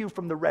keeping you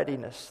from the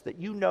readiness that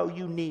you know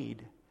you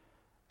need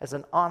as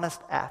an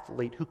honest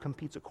athlete who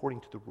competes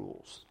according to the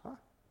rules?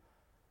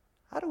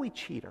 How do we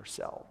cheat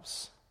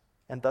ourselves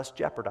and thus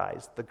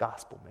jeopardize the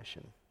gospel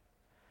mission?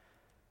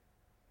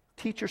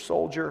 Teacher,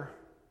 soldier,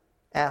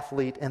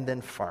 athlete, and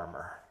then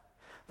farmer.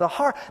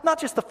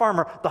 Not just the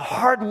farmer, the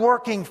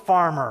hard-working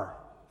farmer.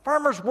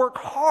 Farmers work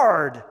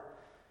hard.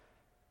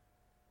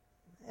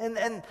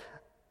 And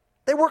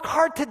they work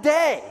hard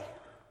today.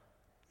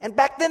 And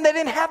back then they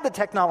didn't have the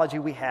technology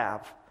we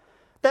have.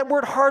 That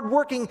word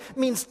hard-working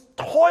means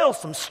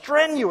toilsome,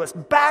 strenuous,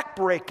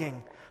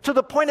 back-breaking, to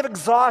the point of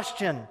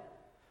exhaustion.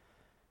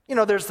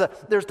 There's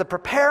the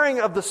preparing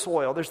of the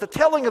soil. There's the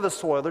tilling of the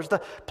soil. There's the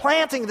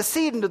planting the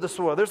seed into the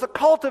soil. There's the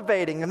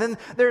cultivating, and then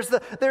there's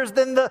the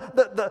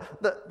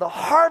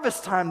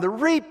harvest time, the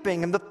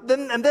reaping, and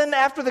then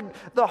after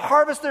the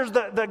harvest, there's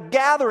the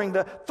gathering,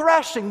 the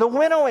threshing, the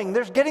winnowing.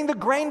 There's getting the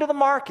grain to the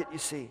market. You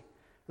see,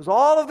 there's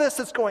all of this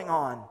that's going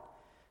on.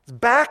 It's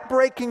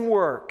back-breaking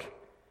work,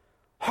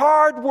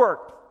 hard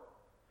work.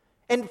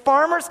 And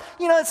farmers,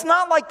 it's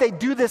not like they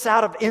do this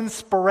out of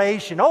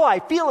inspiration. Oh,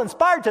 I feel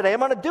inspired today, I'm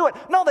going to do it.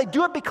 No, they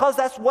do it because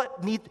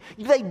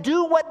they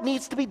do what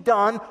needs to be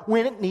done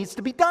when it needs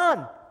to be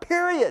done.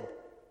 Period.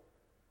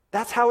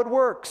 That's how it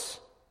works.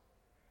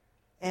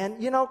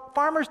 And,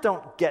 farmers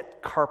don't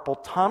get carpal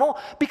tunnel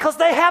because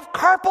they have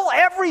carpal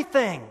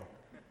everything.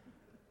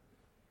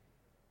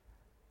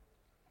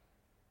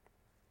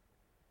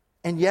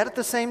 And yet at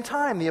the same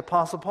time, the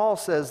Apostle Paul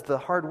says the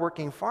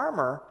hardworking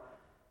farmer,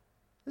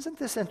 isn't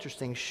this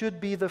interesting, should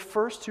be the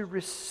first to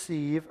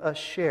receive a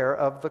share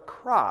of the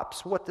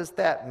crops. What does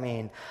that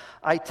mean?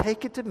 I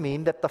take it to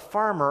mean that the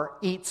farmer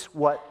eats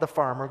what the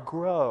farmer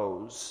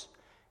grows.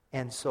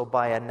 And so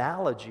by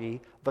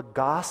analogy, the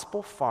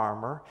gospel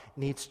farmer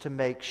needs to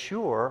make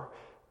sure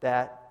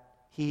that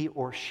he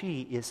or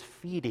she is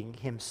feeding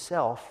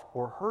himself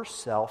or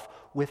herself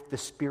with the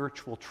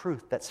spiritual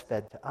truth that's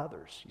fed to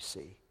others, you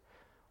see.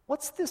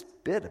 What's this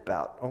bit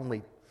about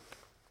only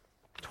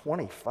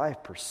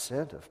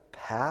 25% of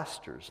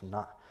pastors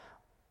not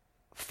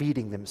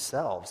feeding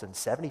themselves and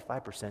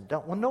 75%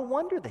 don't? Well, no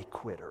wonder they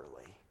quit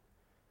early.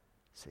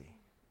 See?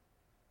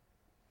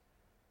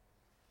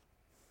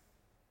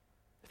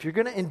 If you're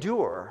going to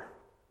endure,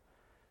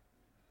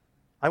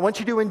 I want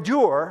you to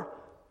endure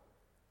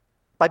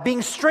by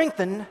being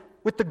strengthened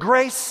with the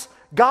grace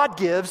God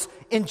gives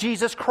in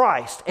Jesus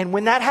Christ. And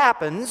when that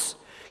happens,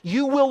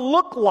 you will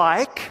look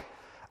like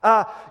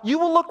a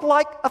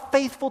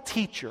faithful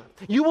teacher.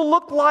 You will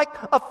look like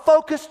a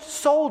focused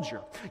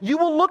soldier. You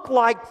will look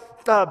like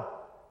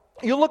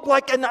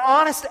an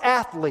honest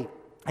athlete.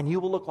 And you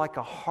will look like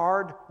a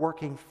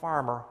hard-working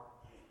farmer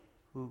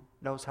who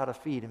knows how to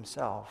feed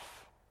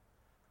himself.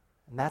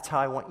 And that's how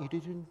I want you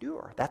to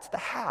endure. That's the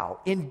how.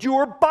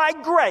 Endure by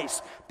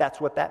grace.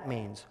 That's what that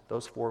means,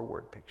 those 4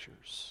 word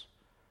pictures.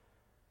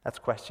 That's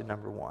question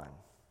number 1.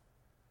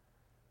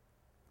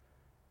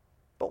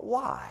 But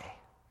why?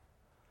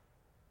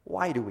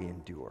 Why do we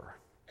endure?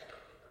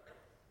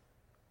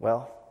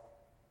 Well,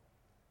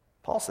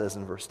 Paul says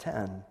in verse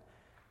 10,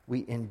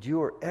 we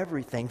endure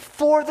everything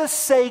for the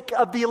sake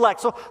of the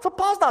elect. So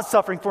Paul's not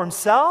suffering for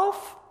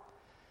himself.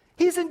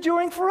 He's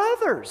enduring for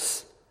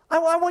others.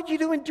 I want you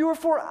to endure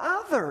for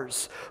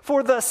others.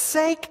 For the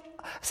sake,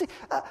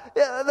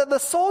 the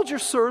soldier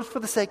serves for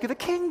the sake of the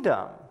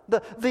kingdom.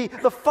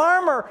 The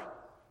farmer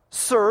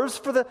serves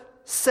for the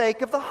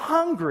sake of the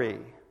hungry.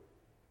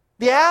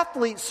 The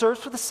athlete serves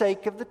for the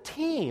sake of the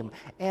team.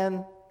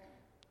 And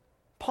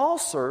Paul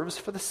serves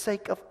for the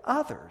sake of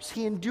others.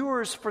 He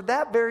endures for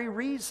that very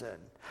reason.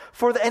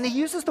 And he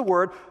uses the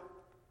word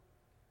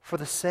for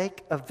the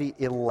sake of the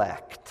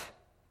elect.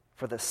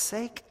 For the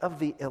sake of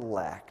the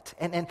elect.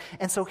 And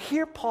so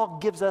here Paul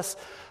gives us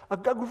a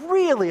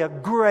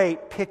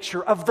great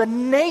picture of the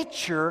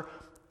nature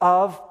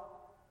of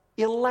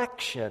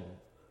election.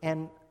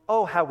 And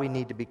oh, how we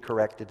need to be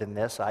corrected in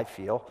this, I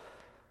feel.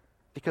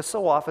 Because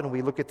so often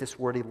we look at this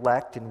word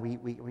elect and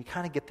we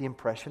kind of get the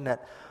impression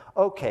that,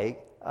 okay,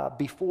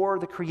 before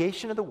the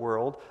creation of the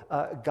world,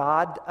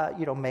 God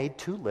made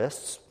two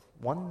lists,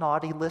 one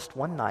naughty list,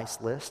 one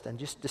nice list, and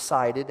just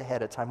decided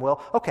ahead of time,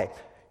 well, okay,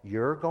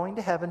 you're going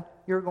to heaven,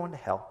 you're going to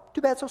hell.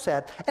 Too bad, so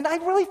sad. And I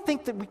really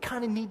think that we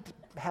kind of need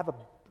to have a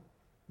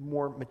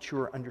more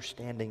mature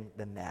understanding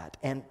than that.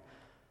 And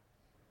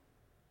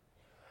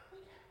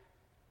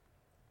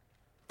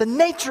the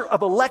nature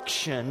of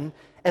election,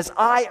 as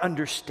I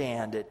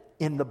understand it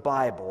in the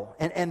Bible,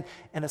 and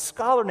a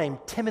scholar named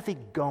Timothy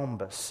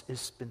Gombas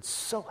has been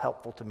so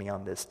helpful to me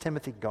on this,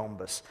 Timothy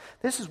Gombas.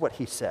 This is what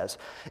he says.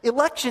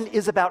 Election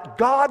is about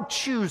God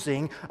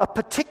choosing a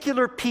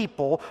particular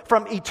people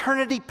from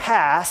eternity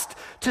past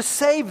to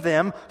save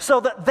them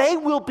so that they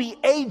will be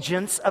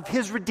agents of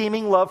His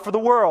redeeming love for the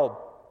world.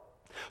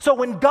 So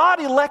when God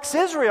elects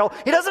Israel,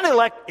 He doesn't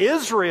elect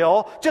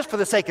Israel just for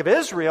the sake of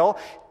Israel.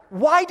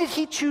 Why did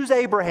He choose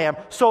Abraham?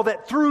 So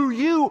that through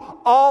you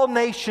all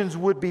nations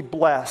would be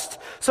blessed.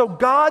 So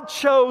God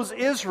chose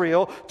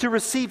Israel to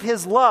receive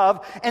His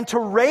love and to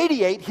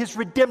radiate His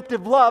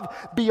redemptive love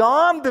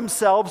beyond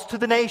themselves to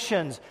the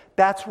nations.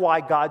 That's why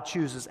God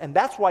chooses. And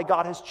that's why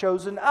God has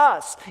chosen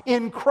us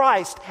in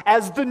Christ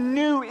as the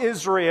new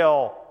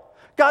Israel.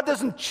 God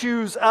doesn't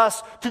choose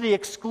us to the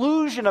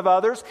exclusion of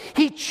others.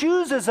 He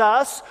chooses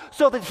us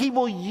so that He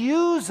will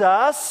use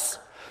us,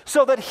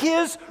 so that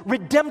His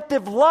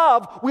redemptive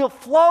love will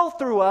flow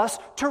through us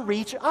to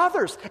reach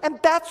others. And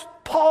that's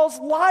Paul's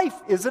life,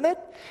 isn't it?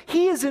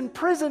 He is in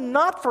prison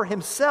not for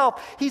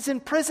himself. He's in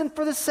prison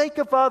for the sake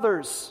of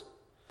others.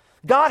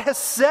 God has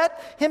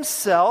set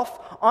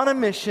Himself on a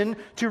mission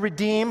to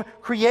redeem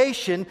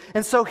creation,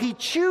 and so He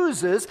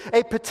chooses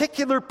a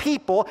particular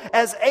people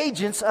as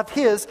agents of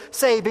His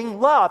saving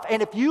love.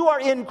 And if you are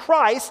in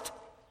Christ,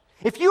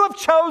 if you have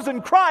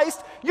chosen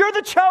Christ, you're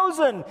the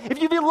chosen.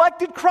 If you've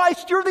elected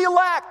Christ, you're the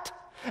elect.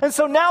 And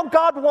so now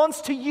God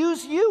wants to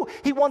use you.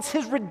 He wants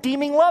His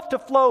redeeming love to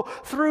flow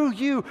through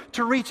you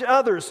to reach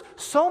others.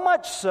 So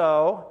much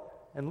so,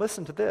 and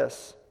listen to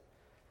this,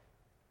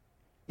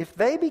 if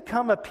they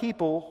become a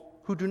people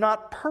who do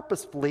not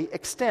purposefully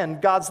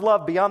extend God's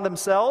love beyond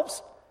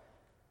themselves,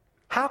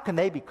 how can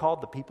they be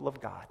called the people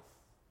of God?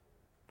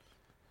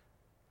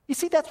 You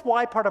see, that's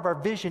why part of our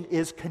vision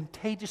is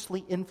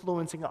contagiously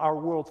influencing our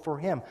world for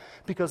Him.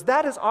 Because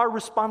that is our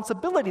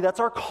responsibility. That's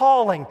our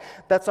calling.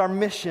 That's our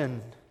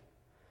mission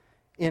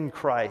in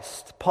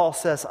Christ. Paul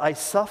says, I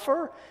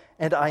suffer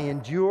and I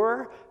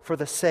endure for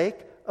the sake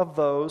of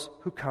those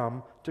who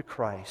come to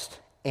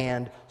Christ.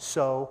 And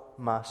so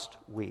must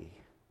we.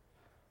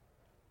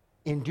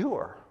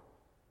 Endure,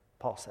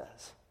 Paul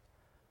says.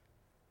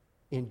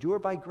 Endure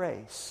by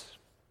grace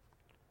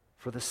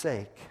for the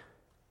sake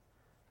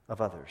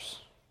of others.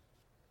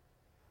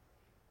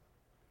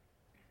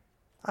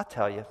 I'll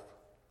tell you,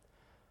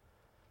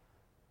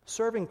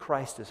 serving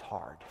Christ is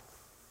hard.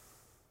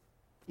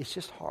 It's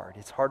just hard.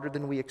 It's harder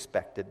than we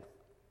expected.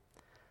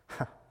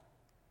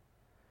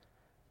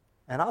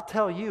 And I'll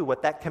tell you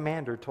what that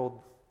commander told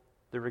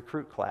the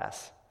recruit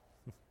class.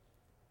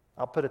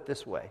 I'll put it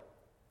this way.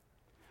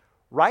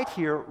 Right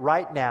here,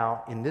 right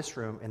now, in this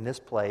room, in this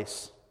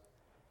place,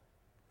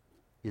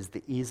 is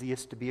the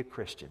easiest to be a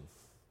Christian.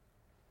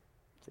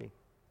 See?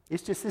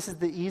 It's just this is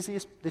the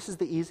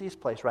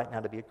easiest place right now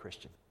to be a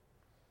Christian.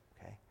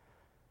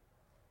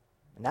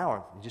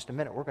 Now, in just a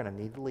minute, we're going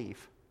to need to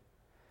leave.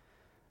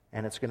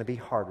 And it's going to be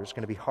harder. It's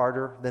going to be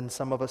harder than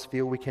some of us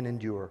feel we can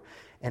endure.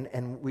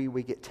 And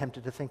we get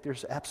tempted to think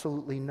there's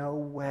absolutely no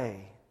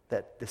way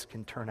that this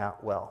can turn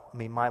out well. I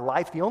mean, my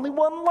life, the only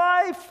one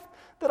life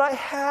that I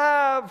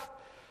have,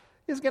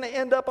 is going to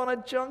end up on a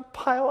junk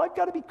pile. I've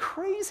got to be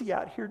crazy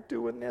out here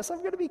doing this.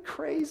 I've got to be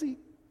crazy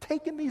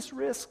taking these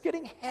risks,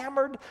 getting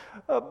hammered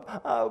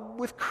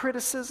with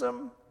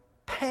criticism,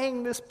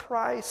 paying this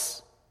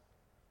price.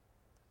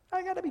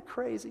 I got to be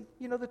crazy.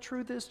 You know, the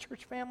truth is,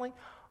 church family,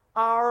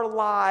 our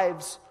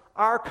lives,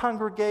 our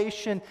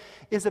congregation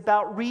is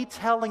about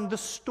retelling the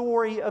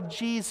story of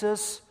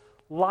Jesus'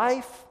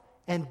 life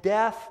and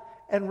death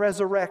and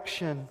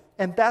resurrection.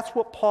 And that's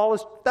why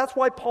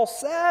Paul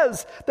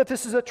says that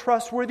this is a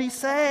trustworthy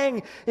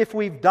saying. If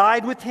we've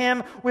died with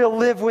Him, we'll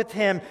live with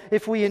Him.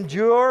 If we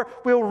endure,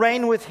 we'll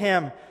reign with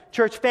Him.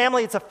 Church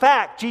family, it's a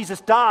fact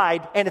Jesus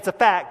died, and it's a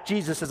fact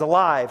Jesus is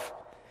alive.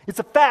 It's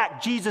a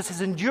fact Jesus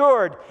has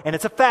endured, and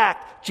it's a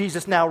fact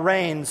Jesus now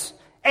reigns.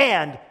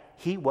 And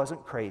He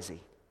wasn't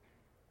crazy.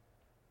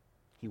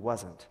 He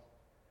wasn't.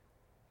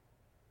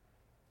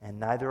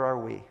 And neither are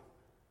we.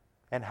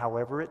 And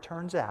however it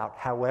turns out,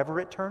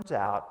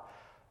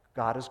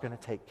 God is going to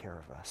take care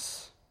of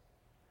us.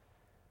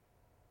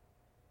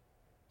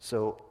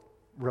 So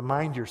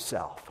remind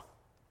yourself,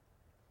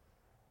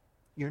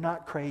 you're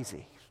not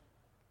crazy.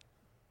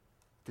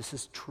 This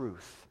is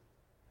truth.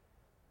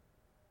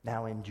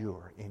 Now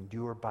endure.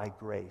 Endure by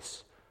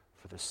grace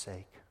for the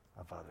sake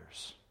of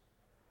others.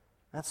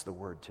 That's the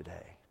word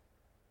today.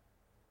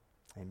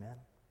 Amen.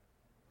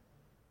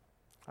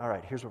 All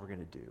right, here's what we're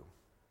going to do.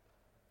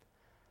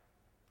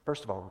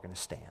 First of all, we're going to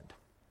stand.